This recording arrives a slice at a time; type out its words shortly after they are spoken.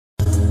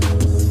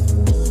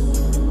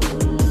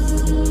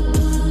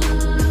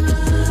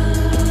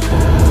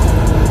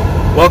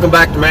Welcome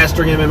back to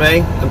Mastering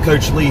MMA. I'm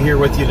Coach Lee here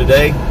with you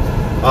today.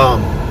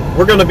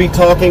 We're going to be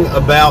talking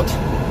about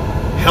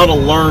how to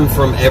learn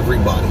from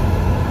everybody.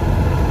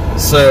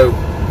 So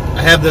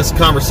I have this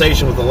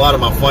conversation with a lot of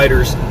my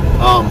fighters,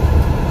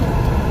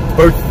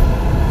 both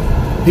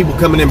people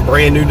coming in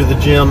brand new to the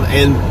gym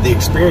and the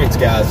experienced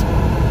guys.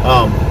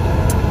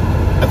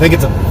 I think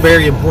it's a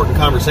very important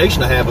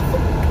conversation to have with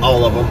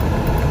all of them,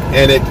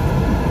 and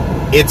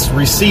it's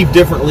received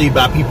differently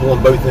by people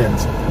on both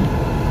ends.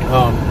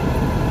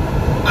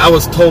 I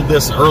was told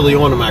this early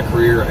on in my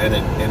career, and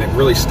it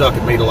really stuck.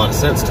 It made a lot of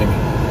sense to me.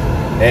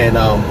 And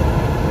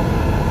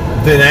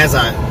then as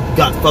I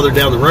got further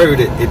down the road,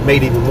 it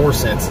made even more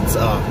sense.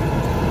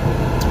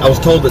 I was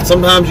told that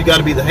sometimes you got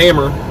to be the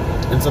hammer,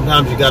 and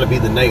sometimes you got to be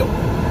the nail.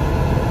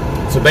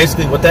 So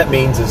basically, what that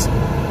means is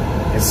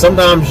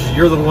sometimes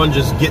you're the one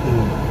just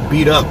getting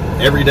beat up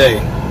every day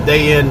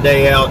in,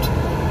 day out.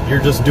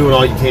 You're just doing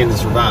all you can to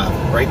survive,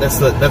 right? That's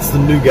the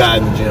new guy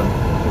in the gym.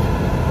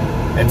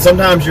 And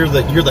sometimes you're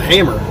the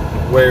hammer,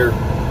 where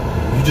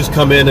you just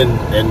come in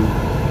and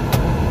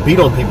beat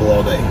on people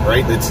all day,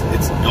 right? It's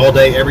all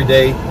day, every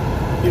day.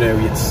 You know,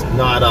 it's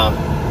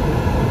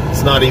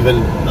not even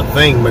a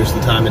thing most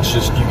of the time. It's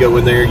just you go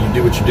in there, you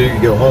do what you do,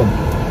 you go home.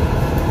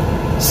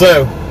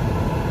 So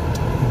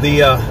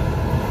the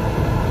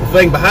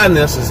thing behind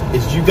this is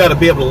you got to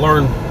be able to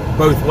learn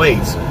both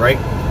ways, right?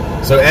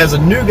 So as a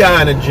new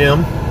guy in a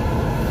gym,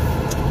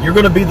 you're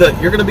gonna be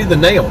the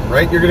nail,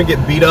 right? You're gonna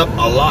get beat up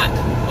a lot.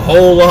 A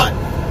whole lot.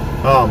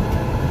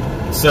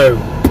 So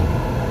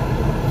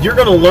you're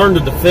going to learn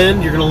to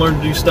defend. You're going to learn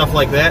to do stuff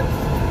like that.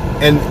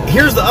 And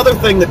here's the other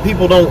thing that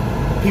people don't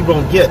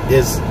get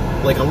is,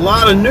 like, a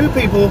lot of new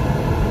people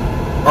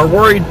are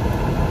worried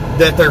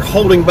that they're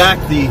holding back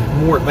the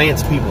more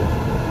advanced people.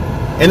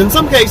 And in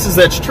some cases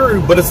that's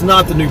true, but it's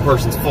not the new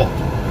person's fault.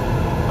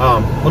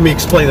 Let me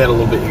explain that a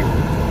little bit here.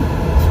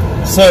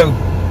 So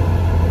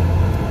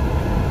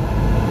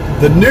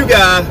the new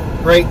guy,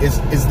 right,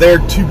 is there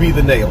to be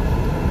the nail.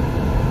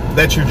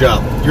 That's your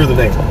job. You're the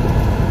nail.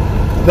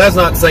 That's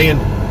not saying,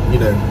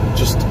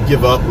 just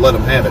give up, let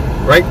them have it,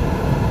 right?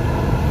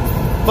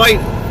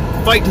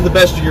 Fight to the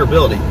best of your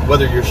ability,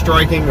 whether you're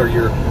striking or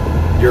you're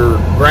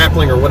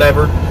grappling or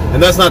whatever.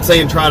 And that's not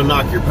saying try to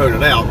knock your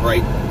opponent out,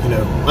 right?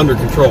 Under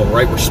control,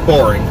 right? We're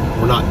sparring.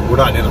 We're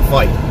not in a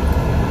fight.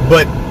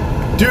 But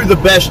do the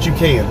best you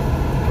can,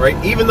 right?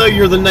 Even though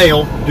you're the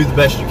nail, do the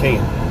best you can.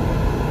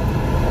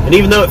 And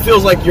even though it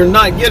feels like you're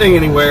not getting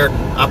anywhere,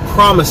 I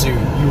promise you,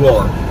 you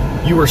are.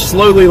 You are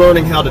slowly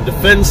learning how to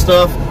defend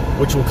stuff,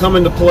 which will come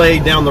into play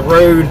down the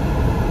road.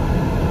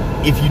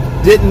 If you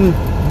didn't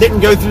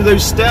go through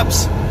those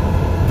steps,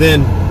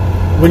 then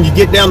when you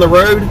get down the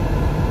road,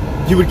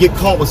 you would get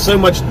caught with so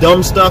much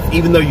dumb stuff.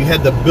 Even though you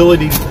had the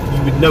ability,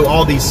 you would know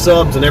all these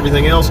subs and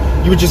everything else,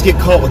 you would just get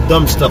caught with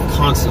dumb stuff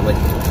constantly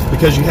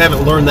because you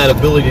haven't learned that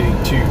ability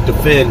to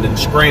defend and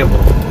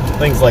scramble,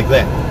 things like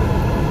that.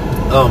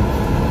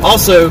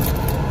 Also,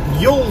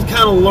 you'll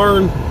kind of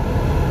learn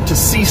to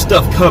see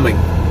stuff coming,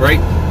 right?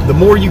 The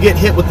more you get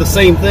hit with the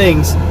same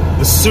things,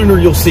 the sooner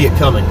you'll see it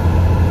coming,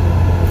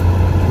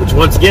 which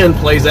once again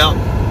plays out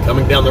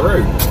coming down the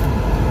road.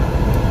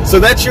 So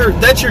that's your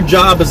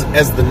job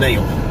as the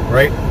nail,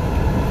 right?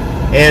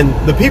 And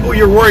the people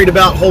you're worried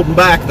about holding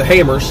back, the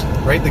hammers,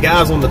 right? The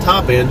guys on the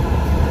top end,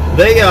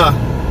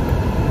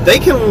 they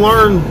can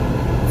learn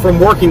from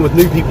working with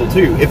new people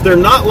too. If they're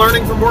not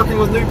learning from working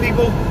with new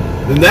people,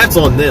 then that's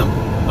on them,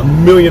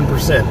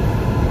 1,000,000%.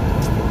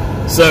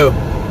 So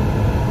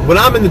when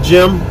I'm in the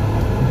gym,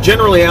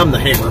 generally I'm the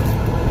hammer.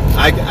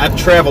 I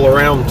travel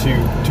around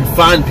to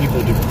find people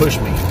to push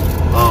me.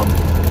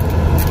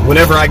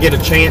 Whenever I get a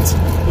chance,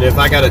 if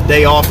I got a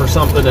day off or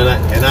something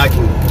and I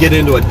can get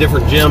into a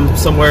different gym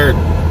somewhere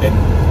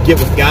and get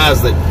with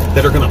guys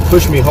that are going to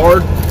push me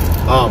hard,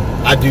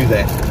 I do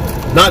that.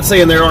 Not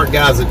saying there aren't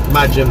guys at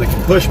my gym that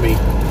can push me,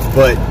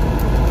 but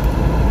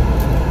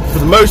for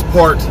the most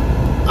part,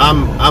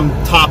 I'm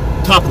top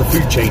of the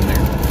food chain there.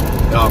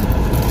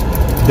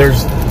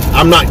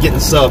 I'm not getting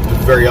subbed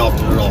very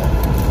often at all,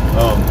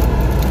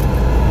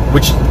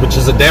 which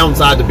is a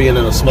downside to being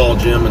in a small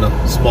gym in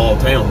a small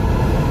town.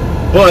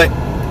 But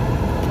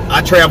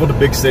I travel to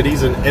big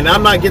cities, and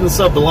I'm not getting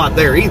subbed a lot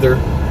there either,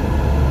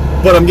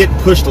 but I'm getting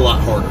pushed a lot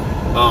harder.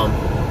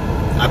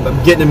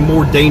 I'm getting in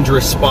more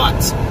dangerous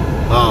spots.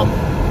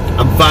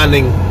 I'm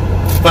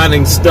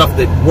finding stuff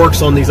that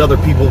works on these other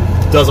people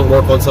doesn't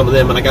work on some of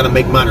them, and I got to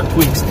make minor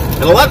tweaks.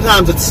 And a lot of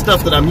times it's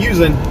stuff that I'm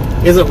using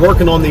isn't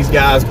working on these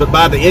guys, but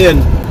by the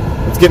end,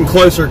 it's getting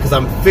closer because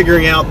I'm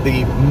figuring out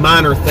the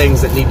minor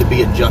things that need to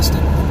be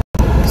adjusted.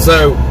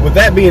 So with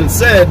that being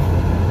said,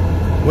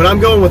 when I'm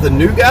going with a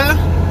new guy,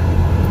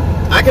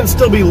 I can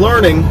still be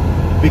learning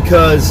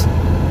because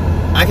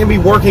I can be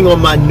working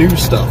on my new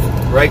stuff,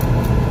 right?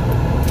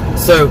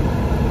 So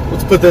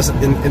let's put this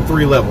in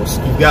three levels.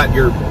 You've got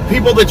your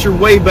people that you're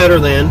way better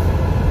than.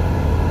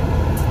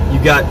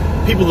 You've got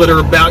people that are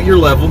about your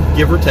level,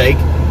 give or take,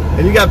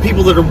 and you got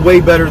people that are way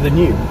better than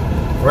you,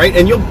 right?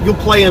 And you'll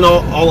play in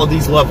all of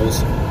these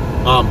levels,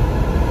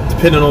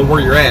 depending on where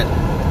you're at.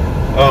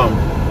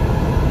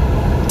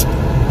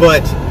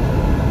 But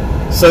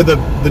so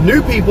the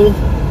new people,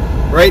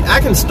 right? I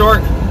can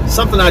start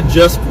something I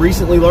just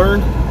recently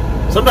learned.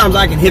 Sometimes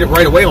I can hit it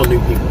right away on new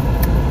people,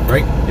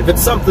 right? If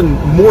it's something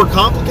more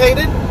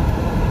complicated,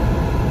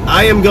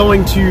 I am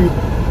going to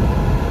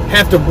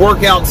have to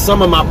work out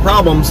some of my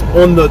problems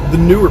on the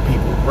newer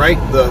people, right?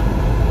 The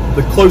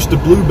close to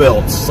blue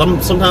belts.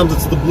 Sometimes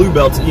it's the blue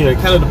belts. You know, it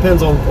kind of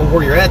depends on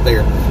where you're at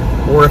there.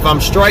 Or if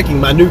I'm striking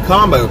my new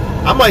combo,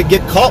 I might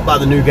get caught by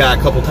the new guy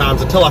a couple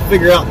times until I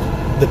figure out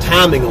the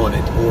timing on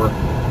it, or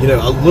you know,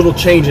 a little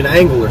change in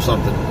angle or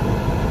something.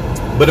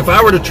 But if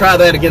I were to try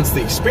that against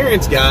the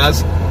experienced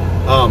guys,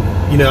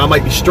 you know, I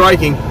might be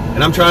striking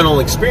and I'm trying on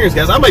experienced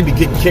guys, I might be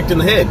getting kicked in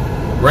the head,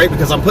 right?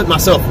 Because I'm putting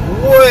myself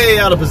way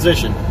out of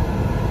position.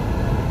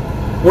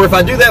 Or if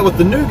I do that with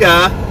the new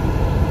guy,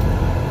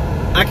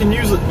 I can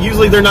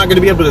usually they're not going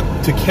to be able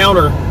to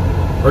counter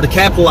or to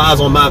capitalize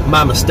on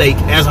my mistake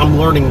as I'm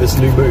learning this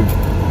new move.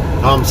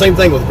 Same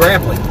thing with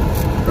grappling,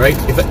 right?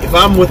 If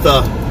I'm with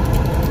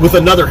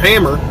another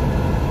hammer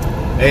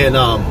and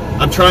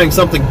I'm trying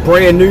something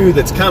brand new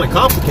that's kind of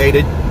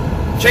complicated,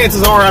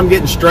 chances are I'm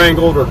getting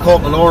strangled or caught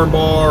in an arm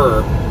bar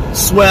or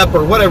swept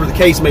or whatever the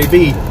case may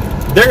be.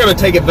 They're going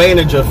to take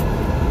advantage of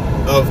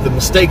the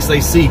mistakes they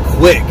see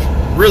quick,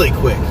 really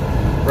quick,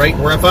 right?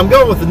 Where if I'm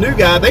going with the new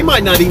guy, they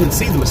might not even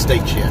see the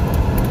mistakes yet.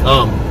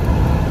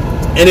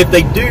 And if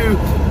they do,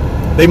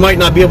 they might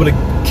not be able to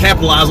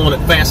capitalize on it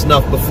fast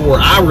enough before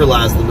I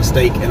realize the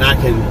mistake and I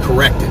can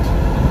correct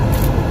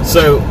it.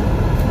 So,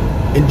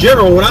 in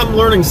general, when I'm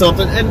learning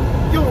something, and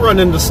you'll run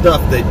into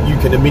stuff that you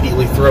can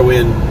immediately throw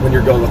in when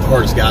you're going with the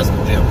hardest guys in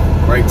the gym,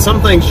 right?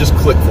 Some things just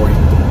click for you.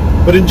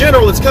 But in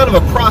general, it's kind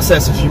of a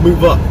process as you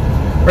move up,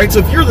 right? So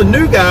if you're the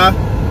new guy,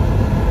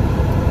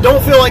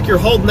 don't feel like you're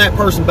holding that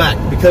person back,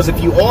 because if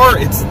you are,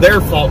 it's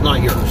their fault,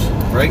 not yours,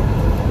 right?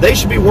 They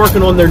should be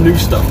working on their new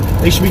stuff.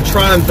 They should be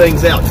trying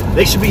things out.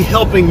 They should be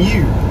helping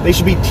you. They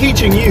should be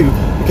teaching you,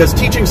 because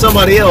teaching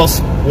somebody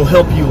else will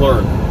help you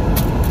learn.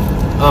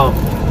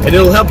 And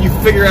it'll help you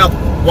figure out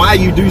why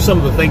you do some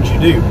of the things you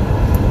do.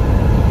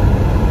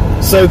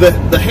 So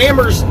the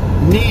hammers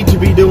need to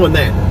be doing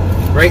that,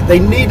 right? They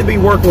need to be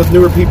working with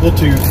newer people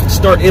to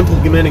start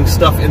implementing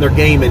stuff in their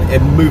game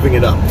and moving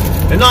it up.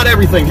 And not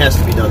everything has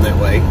to be done that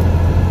way.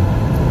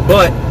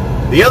 But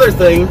the other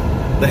thing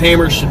the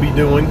hammers should be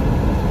doing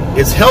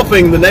is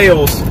helping the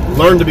nails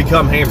learn to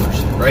become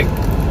hammers, right?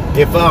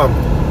 If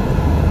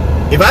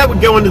I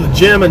would go into the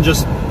gym and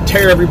just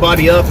tear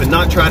everybody up and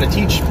not try to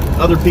teach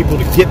other people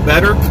to get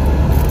better,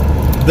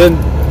 then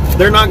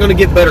they're not going to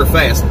get better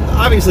fast.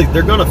 Obviously,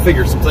 they're going to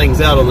figure some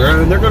things out on their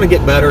own. They're going to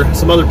get better.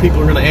 Some other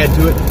people are going to add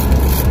to it.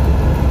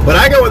 But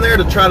I go in there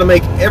to try to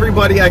make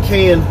everybody I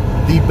can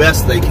the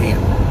best they can.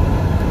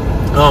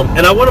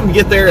 And I want them to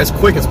get there as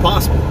quick as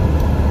possible.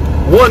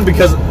 One,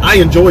 because I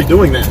enjoy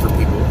doing that for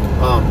people.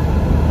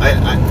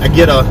 I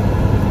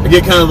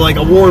get kind of like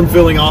a warm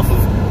feeling off of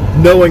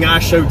knowing I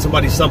showed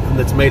somebody something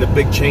that's made a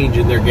big change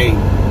in their game.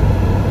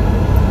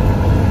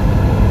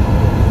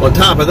 On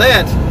top of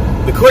that,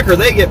 the quicker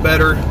they get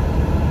better,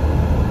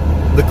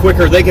 the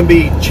quicker they can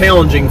be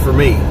challenging for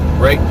me,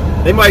 right?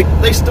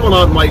 They still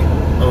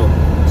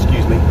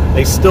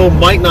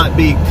might not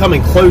be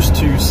coming close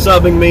to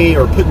subbing me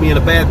or putting me in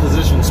a bad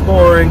position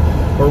sparring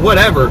or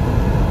whatever,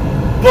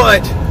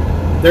 but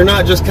they're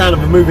not just kind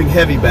of a moving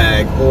heavy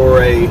bag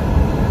or a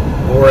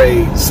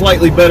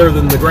slightly better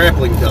than the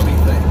grappling dummy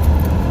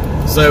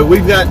thing. So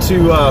we've got to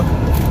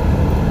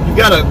you've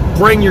got to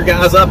bring your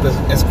guys up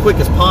as quick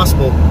as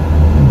possible,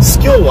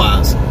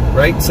 skill-wise,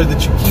 right? So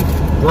that you keep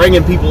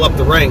bringing people up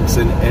the ranks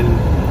and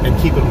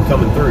keeping them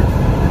coming through.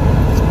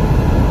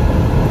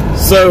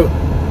 So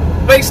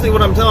basically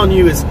what I'm telling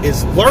you is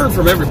learn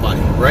from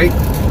everybody, right?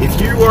 If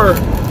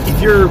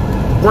you're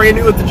brand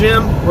new at the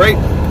gym, right,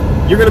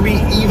 you're going to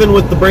be even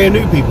with the brand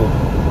new people.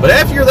 But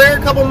after you're there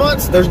a couple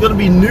months, there's going to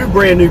be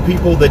brand new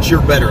people that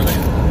you're better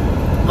than.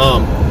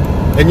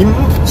 And you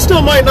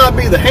still might not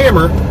be the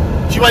hammer,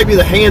 but you might be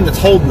the hand that's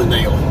holding the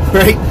nail,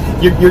 right?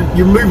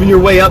 You're moving your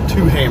way up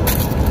to hammers.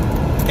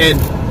 And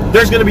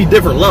there's going to be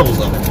different levels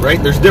of it,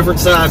 right? There's different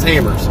size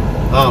hammers.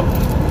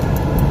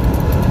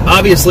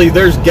 Obviously,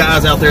 there's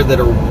guys out there that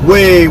are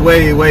way,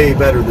 way, way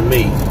better than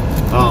me.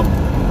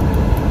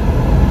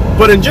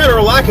 But in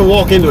general, I can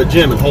walk into a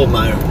gym and hold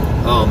my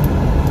own.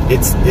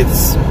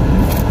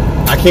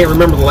 I can't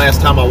remember the last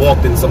time I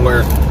walked in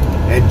somewhere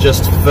and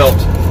just felt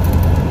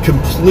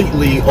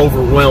completely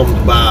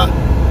overwhelmed by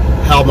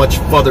how much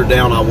further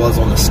down I was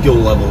on the skill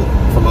level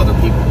from other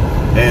people.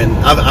 And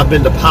I've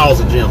been to piles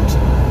of gyms.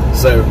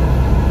 So,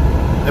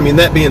 I mean,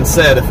 that being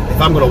said,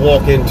 if I'm going to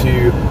walk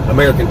into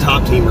American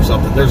Top Team or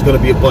something, there's going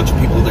to be a bunch of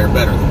people there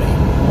better than me,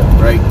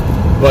 right?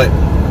 But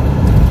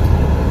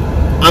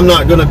I'm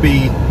not going to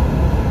be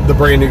the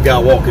brand new guy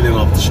walking in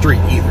off the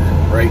street either,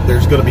 right?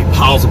 There's going to be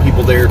piles of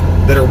people there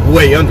that are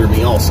way under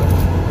me also.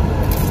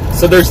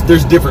 So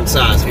there's different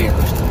size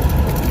hammers.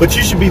 But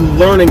you should be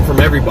learning from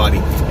everybody.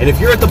 And if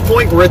you're at the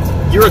point where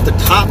you're at the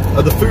top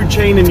of the food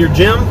chain in your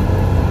gym,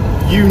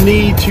 you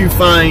need to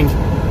find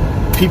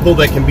people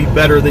that can be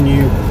better than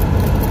you,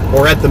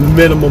 or at the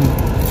minimum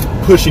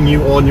pushing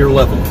you on your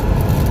level,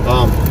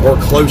 or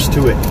close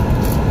to it.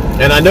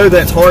 And I know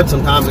that's hard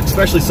sometimes,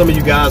 especially some of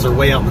you guys are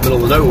way out in the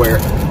middle of nowhere.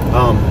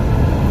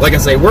 Like I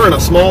say, we're in a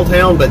small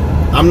town, but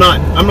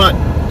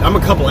I'm a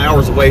couple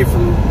hours away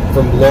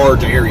from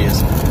large areas.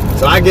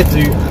 So I get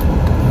to,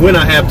 when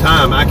I have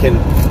time, I can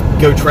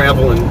go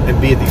travel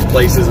and be at these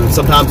places, and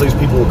sometimes these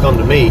people will come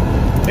to me.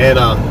 And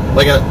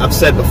like I've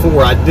said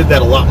before, I did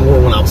that a lot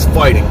more when I was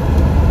fighting.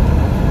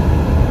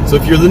 So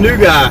if you're the new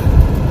guy,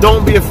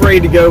 don't be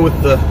afraid to go with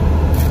the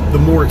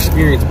more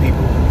experienced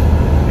people.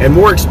 And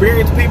more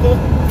experienced people,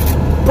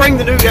 bring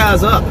the new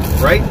guys up,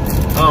 right?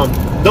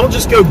 Don't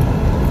just go,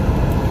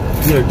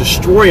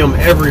 destroy them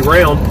every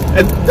round.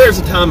 And there's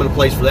a time and a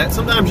place for that.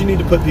 Sometimes you need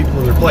to put people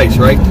in their place,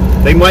 right?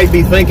 They might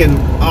be thinking,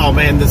 oh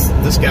man,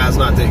 this guy's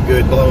not that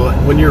good, blah, blah,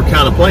 blah, when you're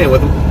kind of playing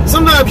with them.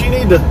 Sometimes you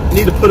need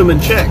to put them in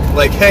check.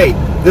 Like, hey,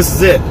 this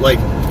is it. Like,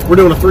 we're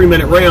doing a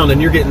 3-minute round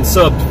and you're getting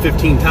subbed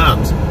 15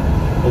 times.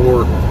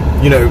 Or,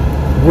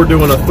 we're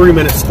doing a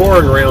 3-minute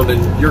sparring round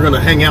and you're going to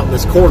hang out in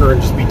this corner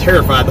and just be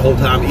terrified the whole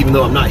time, even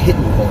though I'm not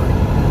hitting you hard.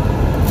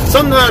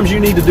 Sometimes you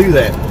need to do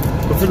that.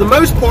 But for the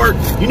most part,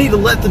 you need to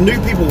let the new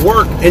people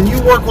work, and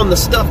you work on the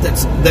stuff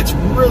that's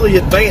really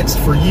advanced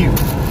for you.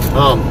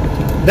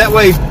 That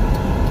way,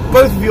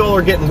 both of you all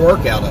are getting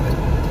work out of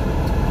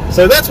it.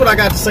 So that's what I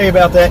got to say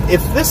about that.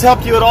 If this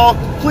helped you at all,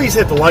 please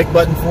hit the like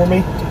button for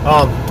me.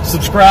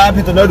 Subscribe,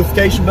 hit the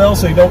notification bell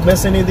so you don't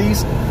miss any of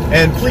these.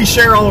 And please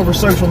share all over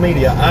social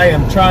media. I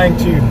am trying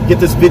to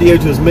get this video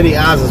to as many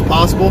eyes as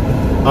possible.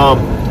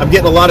 I'm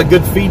getting a lot of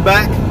good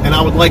feedback, and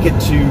I would like it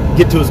to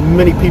get to as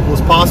many people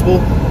as possible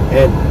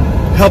and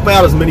help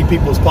out as many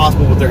people as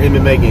possible with their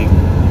MMA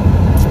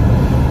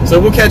game. So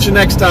we'll catch you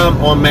next time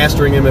on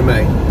Mastering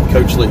MMA.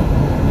 Coach Lee.